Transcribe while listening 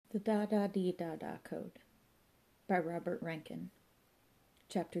The Da-Da-Dee-Da-Da Code by Robert Rankin.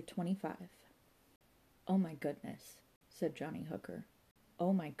 Chapter 25. "Oh my goodness," said Johnny Hooker.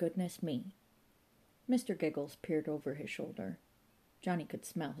 "Oh my goodness me." Mr. Giggles peered over his shoulder. Johnny could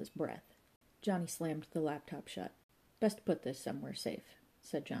smell his breath. Johnny slammed the laptop shut. "Best put this somewhere safe,"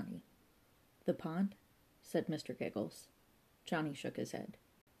 said Johnny. "The pond?" said Mr. Giggles. Johnny shook his head.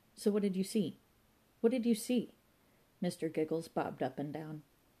 "So what did you see? What did you see?" Mr. Giggles bobbed up and down.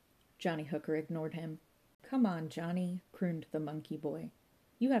 Johnny Hooker ignored him. "Come on, Johnny," crooned the monkey boy.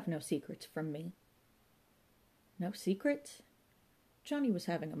 "You have no secrets from me." "No secrets?" Johnny was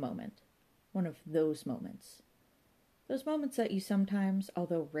having a moment. One of those moments. Those moments that you sometimes,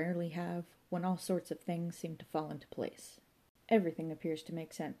 although rarely, have when all sorts of things seem to fall into place. Everything appears to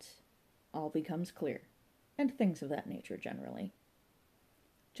make sense. All becomes clear. And things of that nature generally.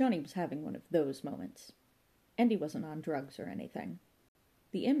 Johnny was having one of those moments. And he wasn't on drugs or anything.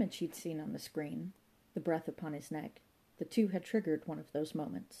 The image he'd seen on the screen, the breath upon his neck, the two had triggered one of those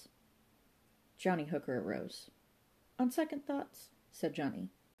moments. Johnny Hooker arose. "On second thoughts," said Johnny,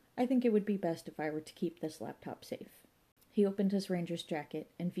 "I think it would be best if I were to keep this laptop safe." He opened his ranger's jacket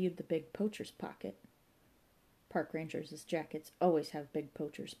and viewed the big poacher's pocket. Park rangers' jackets always have big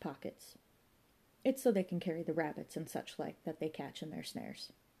poacher's pockets. It's so they can carry the rabbits and such like that they catch in their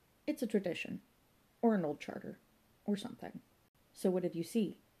snares. It's a tradition. Or an old charter. Or something. "So what did you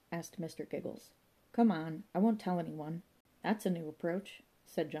see?" asked Mr. Giggles. "Come on, I won't tell anyone." "That's a new approach,"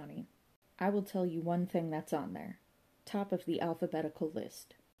 said Johnny. "I will tell you one thing that's on there. Top of the alphabetical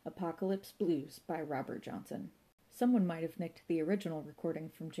list. Apocalypse Blues by Robert Johnson." Someone might have nicked the original recording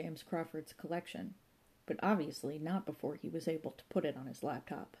from James Crawford's collection, but obviously not before he was able to put it on his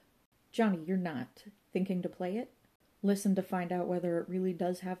laptop. "Johnny, you're not thinking to play it? Listen to find out whether it really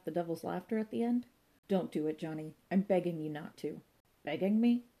does have the devil's laughter at the end? Don't do it, Johnny. I'm begging you not to." "Begging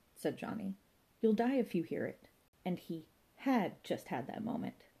me?" said Johnny. "You'll die if you hear it." And he had just had that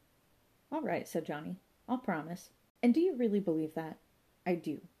moment. "All right," said Johnny. "I'll promise." "And do you really believe that?" "I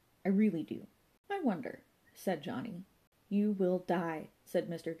do. I really do." "I wonder," said Johnny. "You will die," said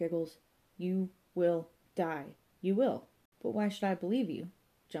Mr. Giggles. "You will die. You will." "But why should I believe you?"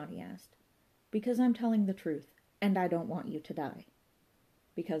 Johnny asked. "Because I'm telling the truth, and I don't want you to die."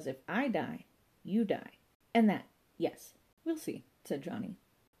 "Because if I die, you die. And that, yes, we'll see," said Johnny.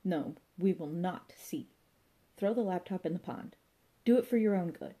 "No, we will not see. Throw the laptop in the pond. Do it for your own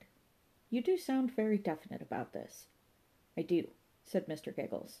good. You do sound very definite about this." "I do," said Mr.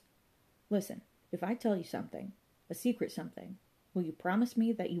 Giggles. "Listen, if I tell you something, a secret something, will you promise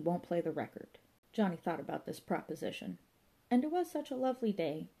me that you won't play the record?" Johnny thought about this proposition. And it was such a lovely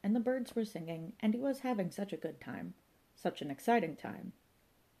day, and the birds were singing, and he was having such a good time, such an exciting time,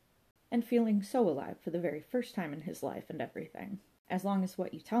 and feeling so alive for the very first time in his life and everything. "As long as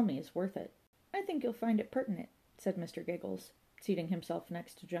what you tell me is worth it." "I think you'll find it pertinent," said Mr. Giggles, seating himself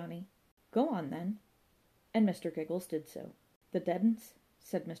next to Johnny. "Go on, then." And Mr. Giggles did so. "The Deadens,"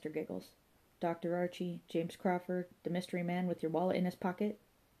 said Mr. Giggles. "Dr. Archie, James Crawford, the mystery man with your wallet in his pocket.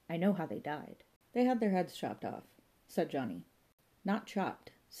 I know how they died." "They had their heads chopped off," said Johnny. "Not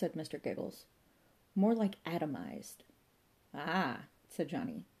chopped," said Mr. Giggles. "More like atomized." "Ah," said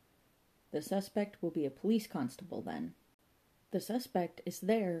Johnny. "The suspect will be a police constable, then." "The suspect is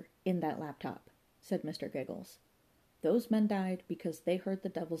there in that laptop," said Mr. Giggles. "Those men died because they heard the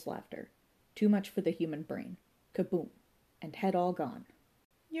devil's laughter. Too much for the human brain. Kaboom! And head all gone."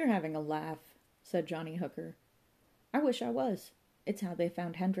 "You're having a laugh," said Johnny Hooker. "I wish I was. It's how they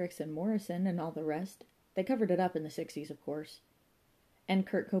found Hendrix and Morrison and all the rest. They covered it up in the 60s, of course. And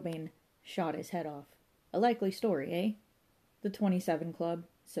Kurt Cobain shot his head off. A likely story, eh?" "The 27 Club,"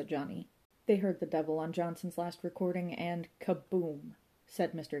 said Johnny. "They heard the devil on Johnson's last recording, and kaboom,"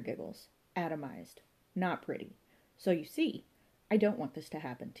 said Mr. Giggles. "Atomized. Not pretty. So you see, I don't want this to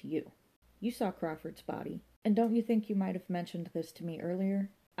happen to you. You saw Crawford's body, and don't you think you might have mentioned this to me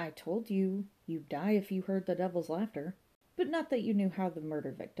earlier? I told you you'd die if you heard the devil's laughter. But not that you knew how the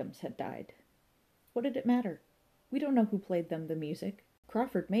murder victims had died. What did it matter? We don't know who played them the music.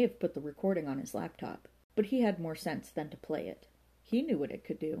 Crawford may have put the recording on his laptop, but he had more sense than to play it. He knew what it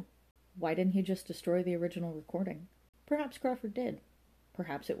could do. Why didn't he just destroy the original recording? Perhaps Crawford did.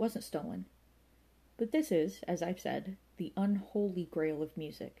 Perhaps it wasn't stolen. But this is, as I've said, the unholy grail of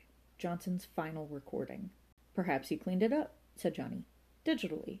music, Johnson's final recording. Perhaps he cleaned it up," said Johnny.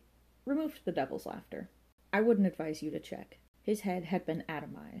 "Digitally. Removed the devil's laughter. I wouldn't advise you to check. His head had been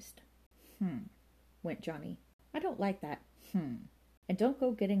atomized." Went Johnny. "I don't like that, And don't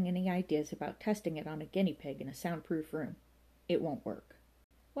go getting any ideas about testing it on a guinea pig in a soundproof room. It won't work."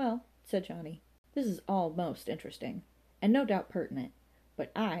 "Well," said Johnny, "this is all most interesting, and no doubt pertinent,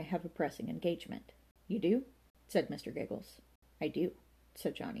 but I have a pressing engagement." "You do?" said Mr. Giggles. "I do,"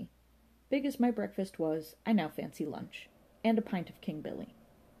 said Johnny. "Big as my breakfast was, I now fancy lunch, and a pint of King Billy.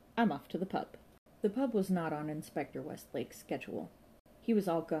 I'm off to the pub." The pub was not on Inspector Westlake's schedule. He was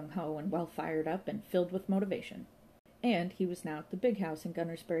all gung-ho and well fired up and filled with motivation. And he was now at the big house in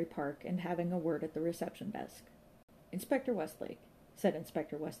Gunnersbury Park and having a word at the reception desk. "Inspector Westlake," said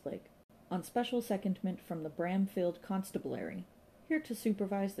Inspector Westlake, "on special secondment from the Bramfield Constabulary, here to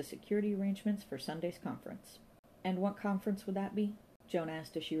supervise the security arrangements for Sunday's conference." "And what conference would that be?" Joan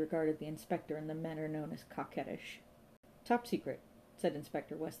asked as she regarded the inspector in the manner known as coquettish. "Top secret," said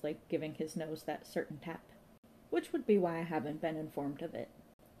Inspector Westlake, giving his nose that certain tap. "Which would be why I haven't been informed of it.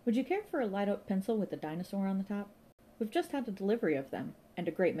 Would you care for a light-up pencil with a dinosaur on the top? We've just had a delivery of them, and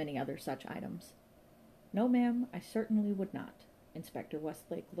a great many other such items." "No, ma'am, I certainly would not." Inspector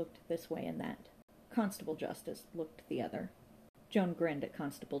Westlake looked this way and that. Constable Justice looked the other. Joan grinned at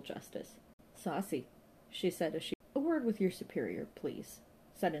Constable Justice. "Saucy," she said as she... "A word with your superior, please,"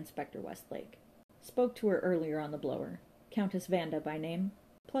 said Inspector Westlake. "Spoke to her earlier on the blower. Countess Vanda by name.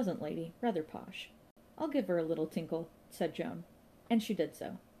 Pleasant lady, rather posh." "I'll give her a little tinkle," said Joan. And she did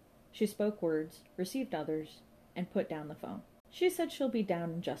so. She spoke words, received others, and put down the phone. "She said she'll be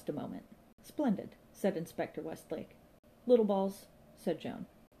down in just a moment." "Splendid," said Inspector Westlake. "Little balls," said Joan.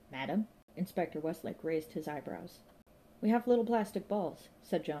 "Madam?" Inspector Westlake raised his eyebrows. "We have little plastic balls,"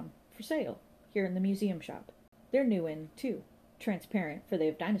 said Joan, "for sale, here in the museum shop. They're new in, too. Transparent, for they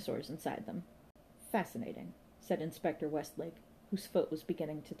have dinosaurs inside them." "Fascinating," said Inspector Westlake, whose foot was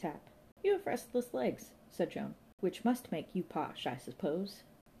beginning to tap. "You have restless legs," said Joan, "which must make you posh, I suppose."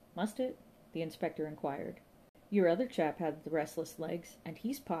 "Must it?" the inspector inquired. "Your other chap had the restless legs, and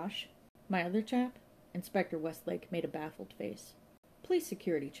he's posh." "My other chap?" Inspector Westlake made a baffled face. "Police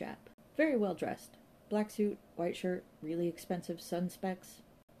security chap. Very well dressed. Black suit, white shirt, really expensive sun specs."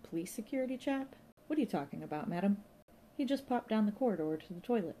 "Police security chap? What are you talking about, madam?" "He just popped down the corridor to the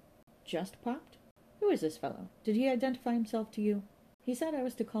toilet." "Just popped? Who is this fellow? Did he identify himself to you?" "He said I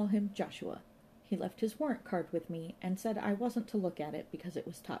was to call him Joshua. He left his warrant card with me and said I wasn't to look at it because it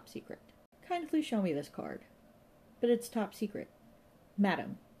was top secret." "Kindly show me this card." "But it's top secret."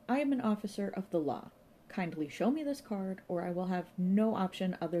 "Madam, I am an officer of the law. Kindly show me this card, or I will have no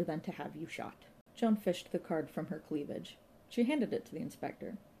option other than to have you shot." Joan fished the card from her cleavage. She handed it to the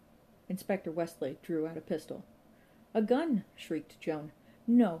inspector. Inspector Westlake drew out a pistol. "A gun!" shrieked Joan.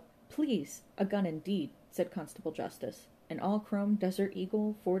 "No, please, a gun indeed," said Constable Justice. "An all-chrome Desert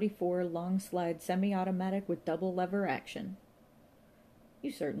Eagle 44 long-slide semi-automatic with double-lever action."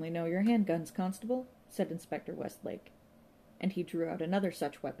 "You certainly know your handguns, Constable," said Inspector Westlake. And he drew out another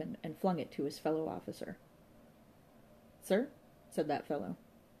such weapon and flung it to his fellow officer. "Sir?" said that fellow.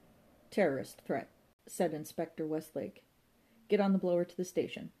 "Terrorist threat," said Inspector Westlake. "Get on the blower to the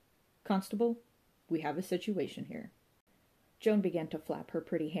station. Constable, we have a situation here." Joan began to flap her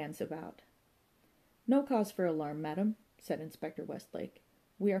pretty hands about. "No cause for alarm, madam," said Inspector Westlake.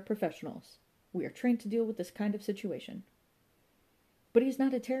 "We are professionals. We are trained to deal with this kind of situation." "But he's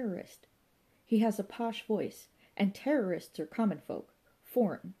not a terrorist. He has a posh voice, and terrorists are common folk,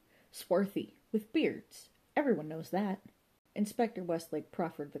 foreign, swarthy, with beards. Everyone knows that." Inspector Westlake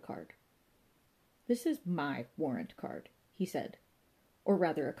proffered the card. "This is my warrant card," he said. "Or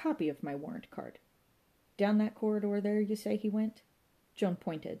rather a copy of my warrant card. Down that corridor there, you say he went?" Joan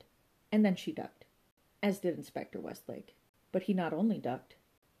pointed, and then she ducked, as did Inspector Westlake. But he not only ducked,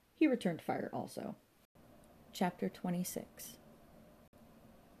 he returned fire also. Chapter 26.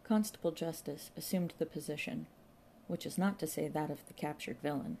 Constable Justice assumed the position, which is not to say that of the captured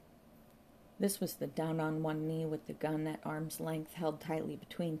villain. This was the down on one knee with the gun at arm's length held tightly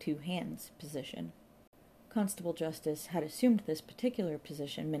between two hands position. Constable Justice had assumed this particular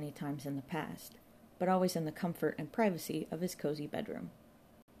position many times in the past, but always in the comfort and privacy of his cozy bedroom.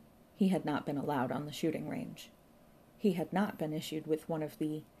 He had not been allowed on the shooting range. He had not been issued with one of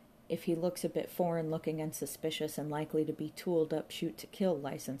the, if he looks a bit foreign-looking and suspicious and likely to be tooled-up shoot-to-kill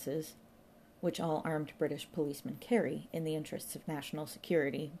licenses, which all armed British policemen carry in the interests of national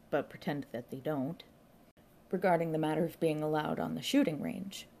security, but pretend that they don't. Regarding the matter of being allowed on the shooting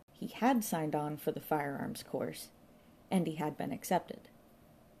range, he had signed on for the firearms course, and he had been accepted.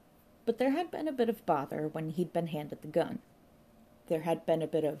 But there had been a bit of bother when he'd been handed the gun. There had been a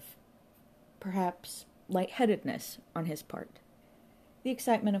bit of, perhaps, lightheadedness on his part. The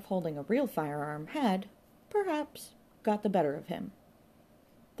excitement of holding a real firearm had, perhaps, got the better of him.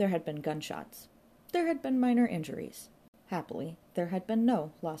 There had been gunshots. There had been minor injuries. Happily, there had been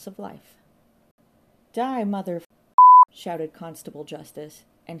no loss of life. "Die, mother!" shouted Constable Justice,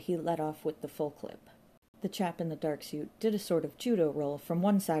 and he let off with the full clip. The chap in the dark suit did a sort of judo roll from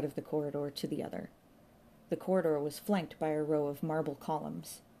one side of the corridor to the other. The corridor was flanked by a row of marble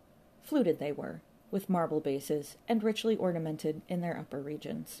columns. Fluted they were, with marble bases and richly ornamented in their upper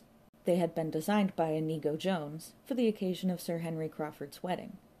regions. They had been designed by Inigo Jones for the occasion of Sir Henry Crawford's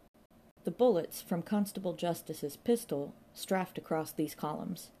wedding. The bullets from Constable Justice's pistol strafed across these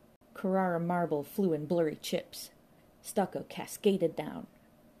columns. Carrara marble flew in blurry chips. Stucco cascaded down.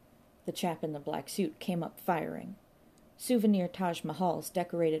 The chap in the black suit came up firing. Souvenir Taj Mahals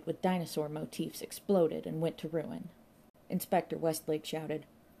decorated with dinosaur motifs exploded and went to ruin. Inspector Westlake shouted,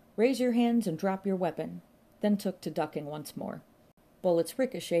 "Raise your hands and drop your weapon," then took to ducking once more. Bullets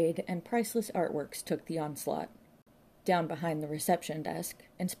ricocheted and priceless artworks took the onslaught. Down behind the reception desk,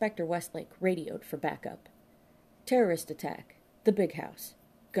 Inspector Westlake radioed for backup. "Terrorist attack. The Big House.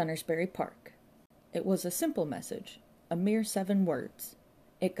 Gunnersbury Park." It was a simple message, a mere 7 words.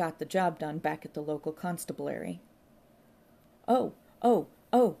 It got the job done back at the local constabulary. "Oh, oh,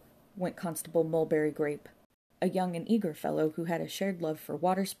 oh," went Constable Mulberry Grape, a young and eager fellow who had a shared love for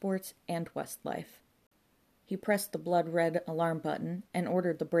water sports and Westlife. He pressed the blood-red alarm button and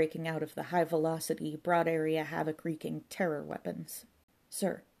ordered the breaking out of the high-velocity, broad-area, havoc-wreaking terror weapons.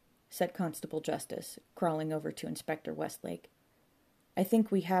 "Sir," said Constable Justice, crawling over to Inspector Westlake, "I think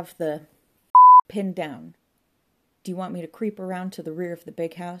we have the pinned down. Do you want me to creep around to the rear of the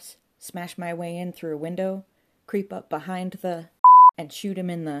big house, smash my way in through a window, creep up behind the and shoot him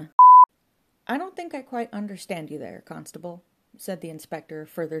in the—" "I don't think I quite understand you there, Constable," said the inspector,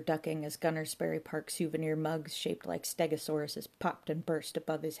 further ducking as Gunnersbury Park souvenir mugs shaped like stegosauruses popped and burst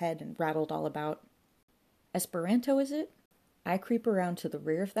above his head and rattled all about. "Esperanto, is it? I creep around to the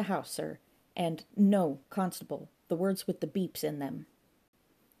rear of the house, sir, and no, Constable, the words with the beeps in them."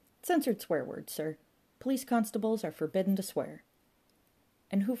 "Censored swear words, sir. Police constables are forbidden to swear."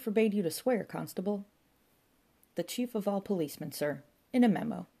 "And who forbade you to swear, Constable?" "The chief of all policemen, sir, in a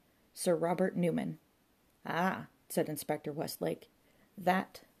memo. Sir Robert Newman." "Ah," said Inspector Westlake.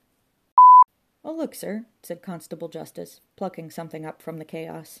 "That—" "Oh, look, sir," said Constable Justice, plucking something up from the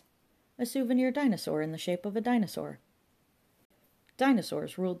chaos. "A souvenir dinosaur in the shape of a dinosaur."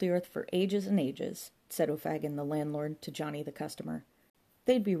 "Dinosaurs ruled the earth for ages and ages," said O'Fagan the landlord to Johnny the customer.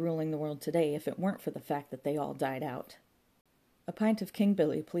 "They'd be ruling the world today if it weren't for the fact that they all died out." "A pint of King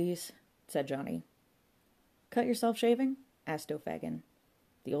Billy, please," said Johnny. "Cut yourself shaving?" asked O'Fagan.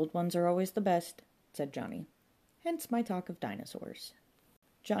 "The old ones are always the best," said Johnny. "Hence my talk of dinosaurs."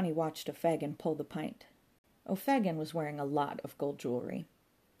 Johnny watched O'Fagan pull the pint. O'Fagan was wearing a lot of gold jewelry.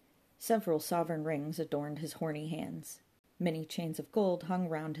 Several sovereign rings adorned his horny hands. Many chains of gold hung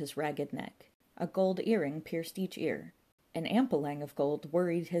round his ragged neck. A gold earring pierced each ear. An ampelang of gold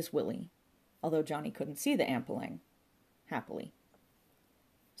worried his willy, although Johnny couldn't see the ampelang, happily.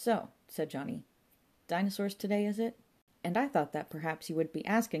 "So," said Johnny, "dinosaurs today, is it? And I thought that perhaps you would be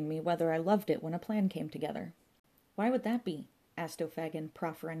asking me whether I loved it when a plan came together." "Why would that be?" asked O'Fagan,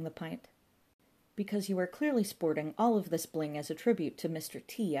 proffering the pint. "Because you are clearly sporting all of this bling as a tribute to Mr.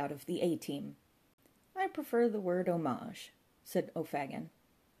 T out of the A-Team." "I prefer the word homage," said O'Fagan.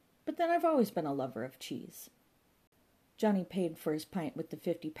 "But then I've always been a lover of cheese." Johnny paid for his pint with the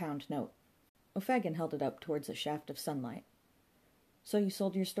 50-pound note. O'Fagan held it up towards a shaft of sunlight. "So you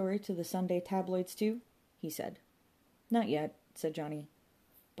sold your story to the Sunday tabloids too?" he said. "Not yet," said Johnny.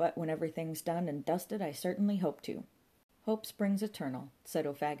 "But when everything's done and dusted, I certainly hope to." "Hope springs eternal," said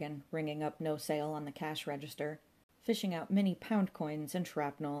O'Fagan, ringing up no sale on the cash register, fishing out many pound coins and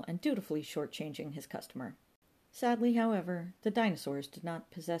shrapnel, and dutifully shortchanging his customer. Sadly, however, the dinosaurs did not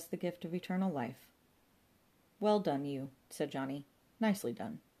possess the gift of eternal life. "Well done, you," said Johnny. "Nicely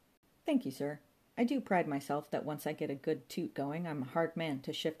done." "Thank you, sir. I do pride myself that once I get a good toot going, I'm a hard man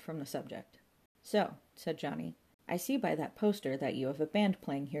to shift from the subject." "So," said Johnny, "I see by that poster that you have a band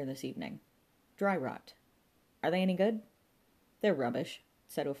playing here this evening. Dry Rot. Are they any good?" "They're rubbish,"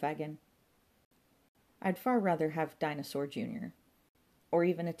 said O'Fagan. "I'd far rather have Dinosaur Jr. Or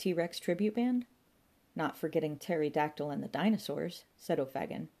even a T-Rex tribute band?" "Not forgetting Pterodactyl and the Dinosaurs," said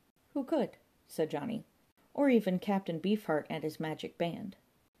O'Fagan. "Who could?" said Johnny. "Or even Captain Beefheart and his magic band."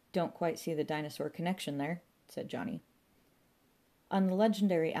 "Don't quite see the dinosaur connection there," said Johnny. "On the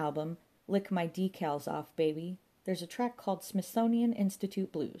legendary album, Lick My Decals Off, Baby, there's a track called Smithsonian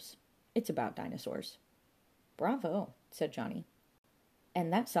Institute Blues. It's about dinosaurs." "Bravo," said Johnny.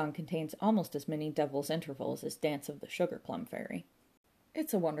 "And that song contains almost as many devil's intervals as Dance of the Sugar Plum Fairy."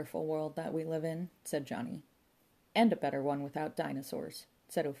 "It's a wonderful world that we live in," said Johnny. "And a better one without dinosaurs,"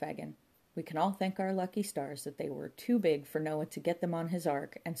 said O'Fagan. "We can all thank our lucky stars that they were too big for Noah to get them on his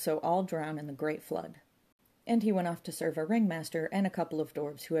ark, and so all drown in the great flood." And he went off to serve a ringmaster and a couple of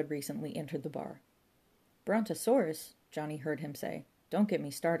dwarves who had recently entered the bar. Brontosaurus, Johnny heard him say. Don't get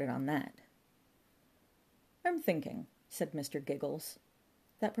me started on that. I'm thinking, said Mr. Giggles,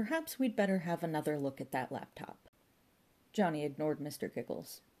 that perhaps we'd better have another look at that laptop. Johnny ignored Mr.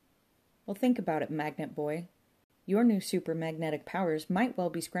 Giggles. Well, think about it, Magnet Boy. Your new supermagnetic powers might well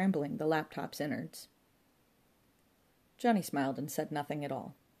be scrambling the laptop's innards. Johnny smiled and said nothing at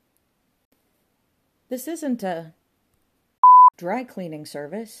all. This isn't a dry cleaning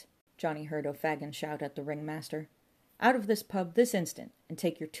service, Johnny heard O'Fagan shout at the ringmaster. Out of this pub this instant, and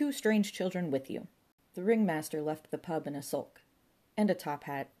take your 2 strange children with you. The ringmaster left the pub in a sulk, and a top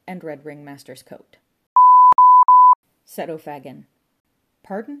hat and red ringmaster's coat. Said O'Fagan.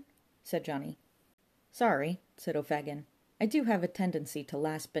 Pardon? Said Johnny. Sorry, said O'Fagan. I do have a tendency to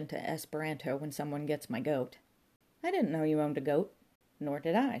lasp into Esperanto when someone gets my goat. I didn't know you owned a goat. Nor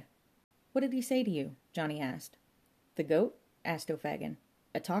did I. What did he say to you? Johnny asked. The goat? Asked O'Fagan.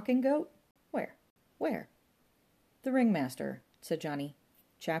 A talking goat? Where? Where? The ringmaster, said Johnny.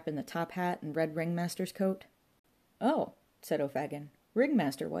 Chap in the top hat and red ringmaster's coat. Oh, said O'Fagan.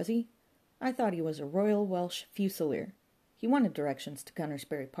 Ringmaster, was he? I thought he was a Royal Welsh Fusilier. He wanted directions to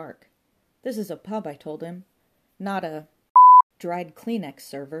Gunnersbury Park. This is a pub, I told him. Not a dried Kleenex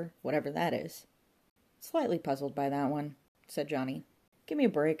server, whatever that is. Slightly puzzled by that one, said Johnny. Give me a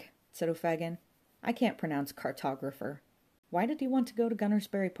break, said O'Fagan. I can't pronounce cartographer. Why did he want to go to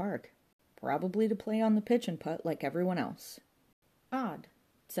Gunnersbury Park? Probably to play on the pitch and putt like everyone else. Odd,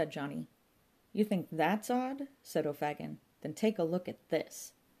 said Johnny. You think that's odd? Said O'Fagan. Then take a look at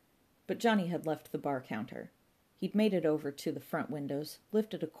this. But Johnny had left the bar counter. He'd made it over to the front windows,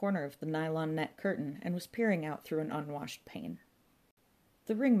 lifted a corner of the nylon net curtain, and was peering out through an unwashed pane.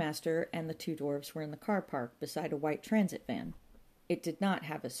 The ringmaster and the 2 dwarves were in the car park beside a white transit van. It did not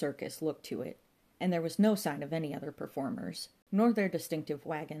have a circus look to it, and there was no sign of any other performers, nor their distinctive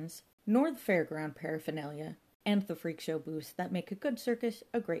wagons, nor the fairground paraphernalia, and the freak show booths that make a good circus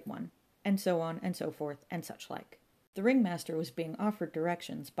a great one, and so on and so forth and such like. The ringmaster was being offered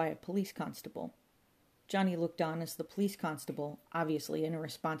directions by a police constable. Johnny looked on as the police constable, obviously in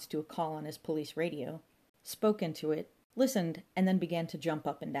response to a call on his police radio, spoke into it, listened, and then began to jump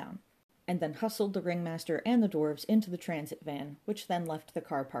up and down, and then hustled the ringmaster and the dwarves into the transit van, which then left the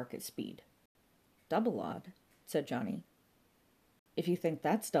car park at speed. Double odd, said Johnny. If you think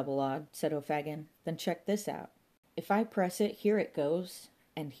that's double odd, said O'Fagan, then check this out. If I press it, here it goes,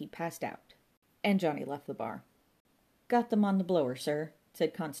 and he passed out. And Johnny left the bar. Got them on the blower, sir,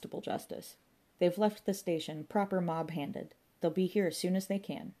 said Constable Justice. They've left the station, proper mob-handed. They'll be here as soon as they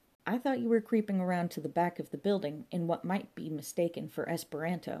can. I thought you were creeping around to the back of the building in what might be mistaken for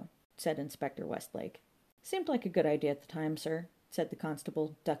Esperanto, said Inspector Westlake. Seemed like a good idea at the time, sir, said the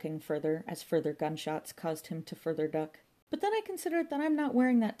constable, ducking further, as further gunshots caused him to further duck. But then I considered that I'm not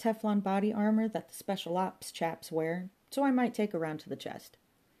wearing that Teflon body armor that the special ops chaps wear, so I might take a round to the chest.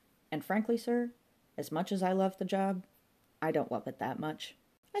 And frankly, sir, as much as I love the job, I don't love it that much.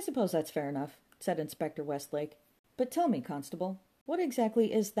 I suppose that's fair enough, said Inspector Westlake. But tell me, Constable, what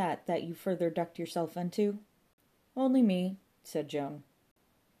exactly is that you further ducked yourself into? Only me, said Joan.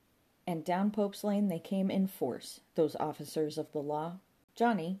 And down Pope's Lane they came in force, those officers of the law.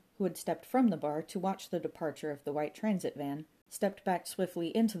 Johnny, who had stepped from the bar to watch the departure of the white transit van, stepped back swiftly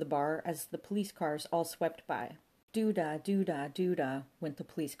into the bar as the police cars all swept by. Doo-dah, doo-dah, doo-dah, went the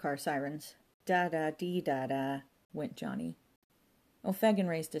police car sirens. Da-da-dee-da-da, went Johnny. O'Fagan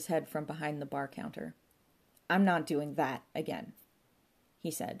raised his head from behind the bar counter. I'm not doing that again,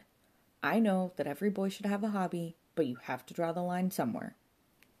 he said. I know that every boy should have a hobby, but you have to draw the line somewhere.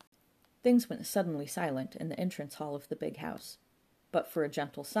 Things went suddenly silent in the entrance hall of the big house, but for a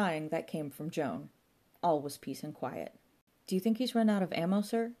gentle sighing that came from Joan. All was peace and quiet. Do you think he's run out of ammo,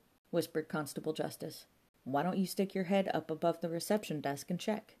 sir? Whispered Constable Justice. Why don't you stick your head up above the reception desk and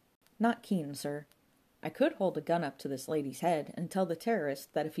check? Not keen, sir. I could hold a gun up to this lady's head and tell the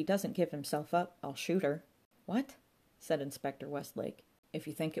terrorist that if he doesn't give himself up, I'll shoot her. What? Said Inspector Westlake. If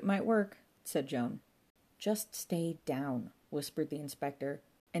you think it might work, said Joan. Just stay down, whispered the inspector,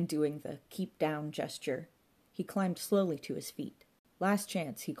 and doing the keep down gesture, he climbed slowly to his feet. Last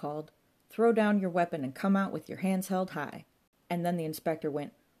chance, he called. Throw down your weapon and come out with your hands held high. And then the inspector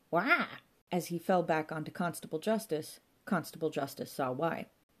went, Wah! As he fell back onto Constable Justice saw why.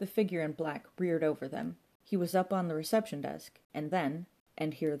 The figure in black reared over them. He was up on the reception desk, and then,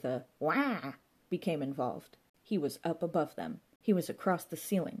 and here the wah became involved, he was up above them. He was across the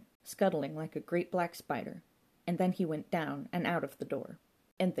ceiling, scuttling like a great black spider. And then he went down and out of the door,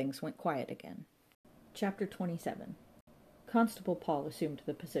 and things went quiet again. Chapter 27. Constable Paul assumed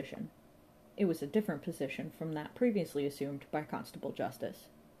the position. It was a different position from that previously assumed by Constable Justice.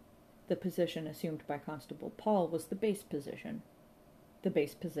 The position assumed by Constable Paul was the bass position, the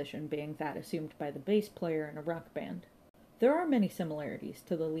bass position being that assumed by the bass player in a rock band. There are many similarities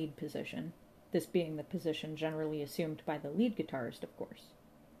to the lead position, this being the position generally assumed by the lead guitarist, of course.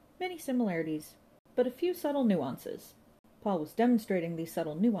 Many similarities, but a few subtle nuances. Paul was demonstrating these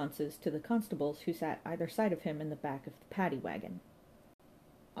subtle nuances to the constables who sat either side of him in the back of the paddy wagon.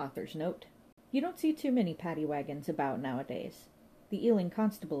 Author's note: you don't see too many paddy wagons about nowadays. The Ealing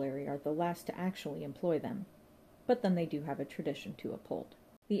Constabulary are the last to actually employ them, but then they do have a tradition to uphold.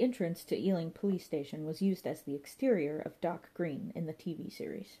 The entrance to Ealing Police Station was used as the exterior of Dock Green in the TV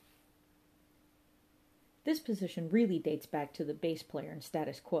series. This position really dates back to the bass player in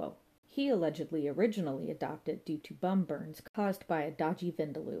Status Quo. He allegedly originally adopted due to bum burns caused by a dodgy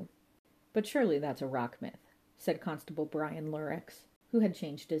vindaloo. But surely that's a rock myth, said Constable Brian Lurex, who had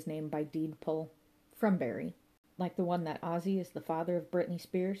changed his name by deed poll from Barry. Like the one that Ozzy is the father of Britney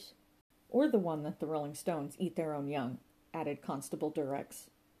Spears? Or the one that the Rolling Stones eat their own young, added Constable Durex,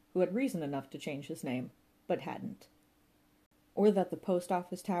 who had reason enough to change his name, but hadn't. Or that the post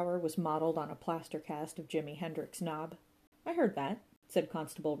office tower was modeled on a plaster cast of Jimi Hendrix's knob. I heard that, said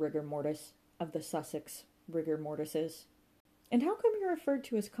Constable Rigor Mortis, of the Sussex Rigor Mortises. And how come you're referred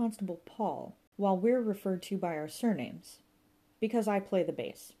to as Constable Paul, while we're referred to by our surnames? Because I play the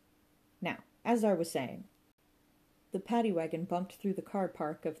bass. Now, as I was saying, the paddy wagon bumped through the car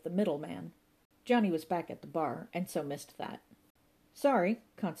park of the middleman. Johnny was back at the bar, and so missed that. Sorry,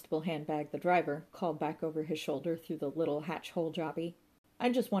 Constable Handbag, the driver, called back over his shoulder through the little hatch-hole jobby.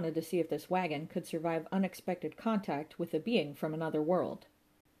 I just wanted to see if this wagon could survive unexpected contact with a being from another world.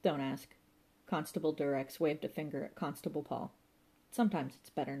 Don't ask. Constable Durex waved a finger at Constable Paul. Sometimes it's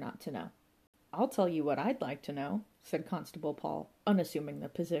better not to know. I'll tell you what I'd like to know, said Constable Paul, unassuming the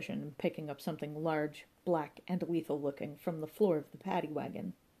position and picking up something large, black, and lethal-looking from the floor of the paddy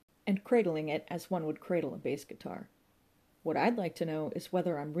wagon, and cradling it as one would cradle a bass guitar. What I'd like to know is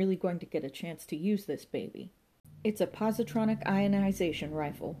whether I'm really going to get a chance to use this baby. It's a positronic ionization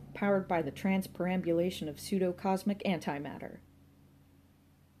rifle, powered by the transperambulation of pseudo-cosmic antimatter.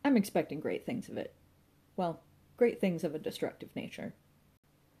 I'm expecting great things of it. Well, great things of a destructive nature.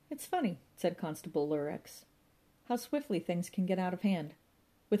 It's funny, said Constable Lurex, how swiftly things can get out of hand.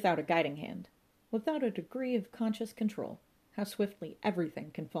 Without a guiding hand. Without a degree of conscious control. How swiftly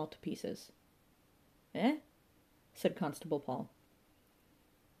everything can fall to pieces. Eh? Said Constable Paul.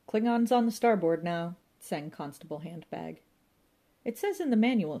 Klingons on the starboard now, sang Constable Handbag. It says in the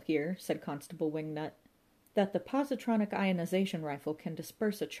manual here, said Constable Wingnut, that the positronic ionization rifle can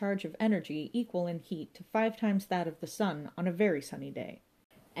disperse a charge of energy equal in heat to 5 times that of the sun on a very sunny day.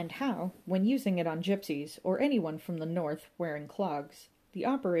 And how, when using it on gypsies or anyone from the north wearing clogs, the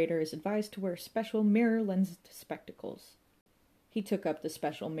operator is advised to wear special mirror-lensed spectacles. He took up the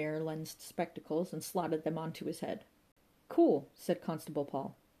special mirror-lensed spectacles and slotted them onto his head. Cool, said Constable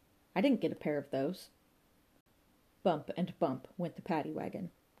Paul. I didn't get a pair of those. Bump and bump went the paddy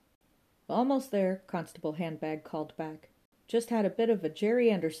wagon. Almost there, Constable Handbag called back. Just had a bit of a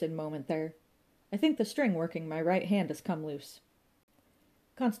Jerry Anderson moment there. I think the string working my right hand has come loose.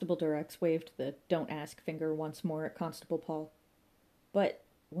 Constable Durex waved the don't ask finger once more at Constable Paul. But,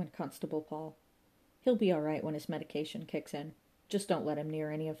 went Constable Paul, he'll be all right when his medication kicks in. Just don't let him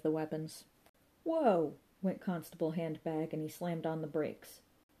near any of the weapons. Whoa, went Constable Handbag, and he slammed on the brakes.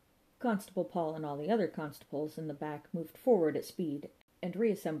 Constable Paul and all the other constables in the back moved forward at speed, and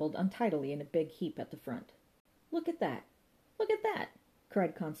reassembled untidily in a big heap at the front. Look at that! Look at that!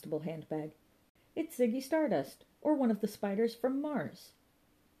 Cried Constable Handbag. It's Ziggy Stardust, or one of the spiders from Mars.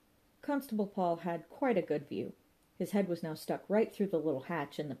 Constable Paul had quite a good view. His head was now stuck right through the little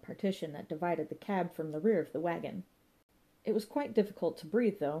hatch in the partition that divided the cab from the rear of the wagon. It was quite difficult to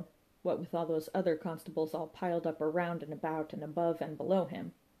breathe, though, what with all those other constables all piled up around and about and above and below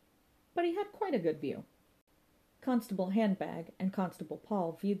him. But he had quite a good view. Constable Handbag and Constable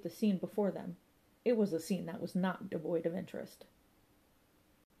Paul viewed the scene before them. It was a scene that was not devoid of interest.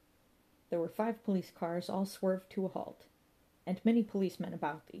 There were 5 police cars all swerved to a halt, and many policemen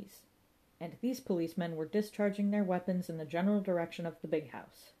about these. And these policemen were discharging their weapons in the general direction of the big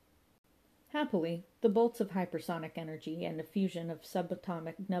house. Happily, the bolts of hypersonic energy and a fusion of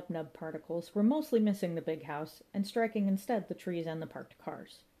subatomic nub-nub particles were mostly missing the big house and striking instead the trees and the parked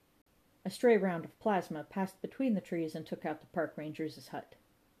cars. A stray round of plasma passed between the trees and took out the park ranger's hut.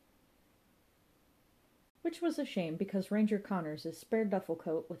 Which was a shame, because Ranger Connors' spare duffel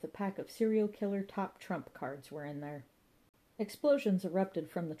coat with a pack of serial killer top trump cards were in there. Explosions erupted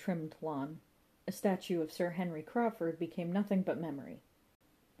from the trimmed lawn. A statue of Sir Henry Crawford became nothing but memory.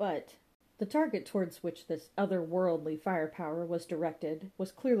 But The target towards which this otherworldly firepower was directed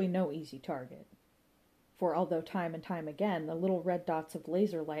was clearly no easy target. For although time and time again the little red dots of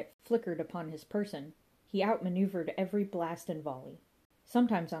laser light flickered upon his person, he outmaneuvered every blast and volley.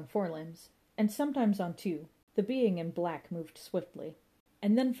 Sometimes on 4 limbs, and sometimes on 2, the being in black moved swiftly.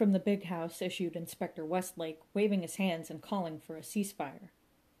 And then from the big house issued Inspector Westlake, waving his hands and calling for a ceasefire.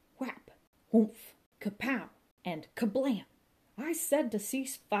 Whap! Whoomph! Kapow! And kablam! I said to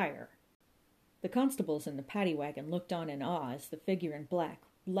cease fire! The constables in the paddy wagon looked on in awe as the figure in black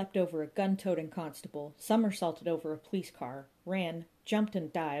leapt over a gun-toting constable, somersaulted over a police car, ran, jumped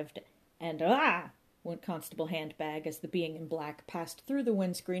and dived, and ah! went Constable Handbag as the being in black passed through the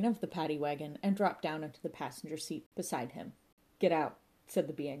windscreen of the paddy wagon and dropped down into the passenger seat beside him. Get out, said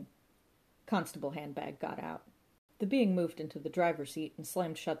the being. Constable Handbag got out. The being moved into the driver's seat and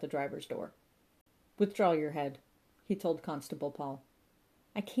slammed shut the driver's door. Withdraw your head, he told Constable Paul.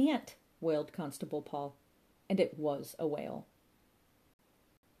 I can't, wailed Constable Paul, and it was a wail.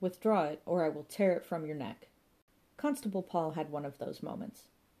 Withdraw it, or I will tear it from your neck. Constable Paul had one of those moments.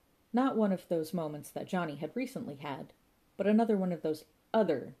 Not one of those moments that Johnny had recently had, but another one of those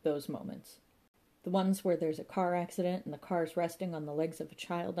moments. The ones where there's a car accident and the car's resting on the legs of a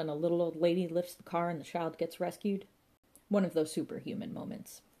child and a little old lady lifts the car and the child gets rescued. One of those superhuman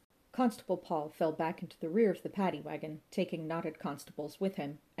moments. Constable Paul fell back into the rear of the paddy wagon, taking knotted constables with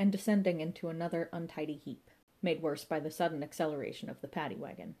him, and descending into another untidy heap, made worse by the sudden acceleration of the paddy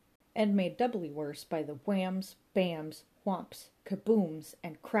wagon, and made doubly worse by the whams, bams, whomps, kabooms,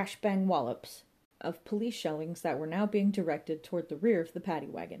 and crash-bang wallops of police shellings that were now being directed toward the rear of the paddy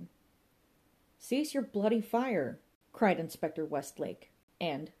wagon. Cease your bloody fire, cried Inspector Westlake,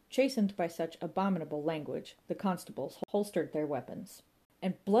 and, chastened by such abominable language, the constables holstered their weapons.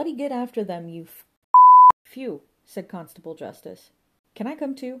 And bloody get after them, you Phew, said Constable Justice. Can I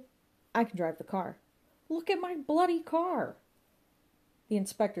come too? I can drive the car. Look at my bloody car! The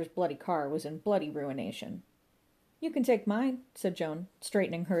inspector's bloody car was in bloody ruination. You can take mine, said Joan,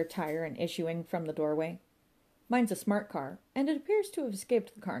 straightening her attire and issuing from the doorway. Mine's a smart car, and it appears to have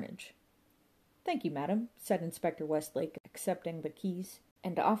escaped the carnage. Thank you, madam, said Inspector Westlake, accepting the keys,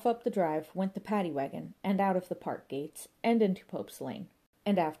 and off up the drive went the paddy wagon, and out of the park gates, and into Pope's Lane,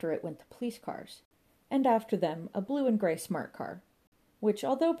 and after it went the police cars, and after them a blue and gray smart car, which,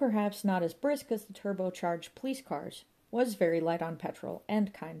 although perhaps not as brisk as the turbocharged police cars, was very light on petrol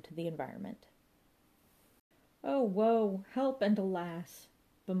and kind to the environment. Oh, woe, help and alas,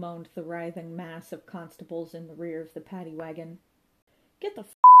 bemoaned the writhing mass of constables in the rear of the paddy wagon. Get the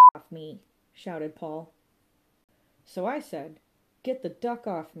off me, shouted Paul. So I said, get the duck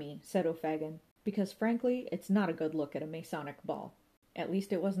off me, said O'Fagan, because frankly, it's not a good look at a Masonic ball. At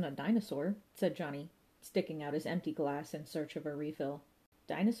least it wasn't a dinosaur, said Johnny, sticking out his empty glass in search of a refill.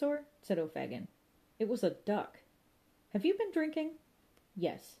 Dinosaur? Said O'Fagan. It was a duck. Have you been drinking?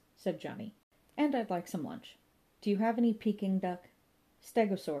 Yes, said Johnny, and I'd like some lunch. Do you have any Peking duck?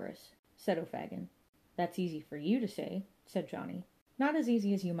 Stegosaurus, said O'Fagan. That's easy for you to say, said Johnny. Not as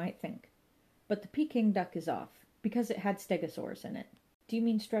easy as you might think. But the Peking duck is off, because it had Stegosaurus in it. Do you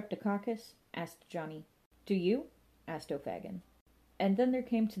mean Streptococcus? Asked Johnny. Do you? Asked O'Fagan. And then there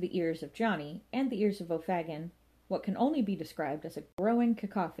came to the ears of Johnny, and the ears of O'Fagan, what can only be described as a growing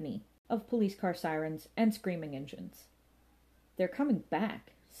cacophony of police car sirens and screaming engines. They're coming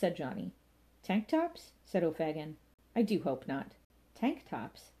back, said Johnny. Tank tops? Said O'Fagan. I do hope not. Tank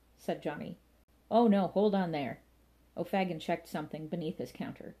tops? Said Johnny. Oh no, hold on there. O'Fagan checked something beneath his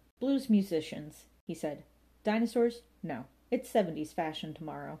counter. Blues musicians, he said. Dinosaurs? No. It's 70s fashion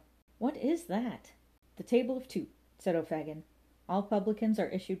tomorrow. What is that? The Table of Toot, said O'Fagan. All publicans are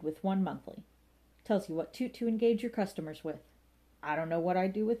issued with 1 monthly. Tells you what toot to engage your customers with. I don't know what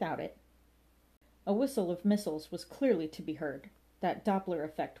I'd do without it. A whistle of missiles was clearly to be heard, that Doppler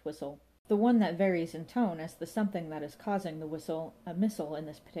effect whistle, the one that varies in tone as the something that is causing the whistle, a missile in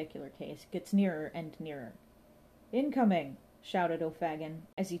this particular case, gets nearer and nearer. Incoming! Shouted O'Fagan,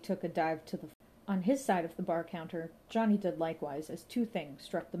 as he took a dive to the On his side of the bar counter, Johnny did likewise as 2 things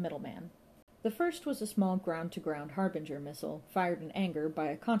struck the middleman. The first was a small ground-to-ground Harbinger missile, fired in anger by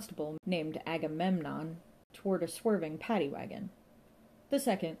a constable named Agamemnon toward a swerving paddy wagon. The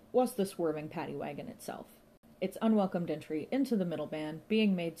second was the swerving paddy wagon itself, its unwelcomed entry into the middleman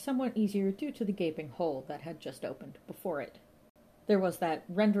being made somewhat easier due to the gaping hole that had just opened before it. There was that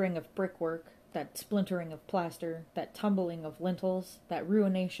rendering of brickwork, that splintering of plaster, that tumbling of lintels, that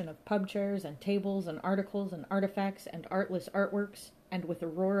ruination of pub chairs and tables and articles and artifacts and artless artworks, and with a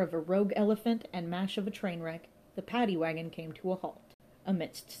roar of a rogue elephant and mash of a train wreck, the paddy wagon came to a halt,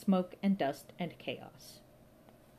 amidst smoke and dust and chaos.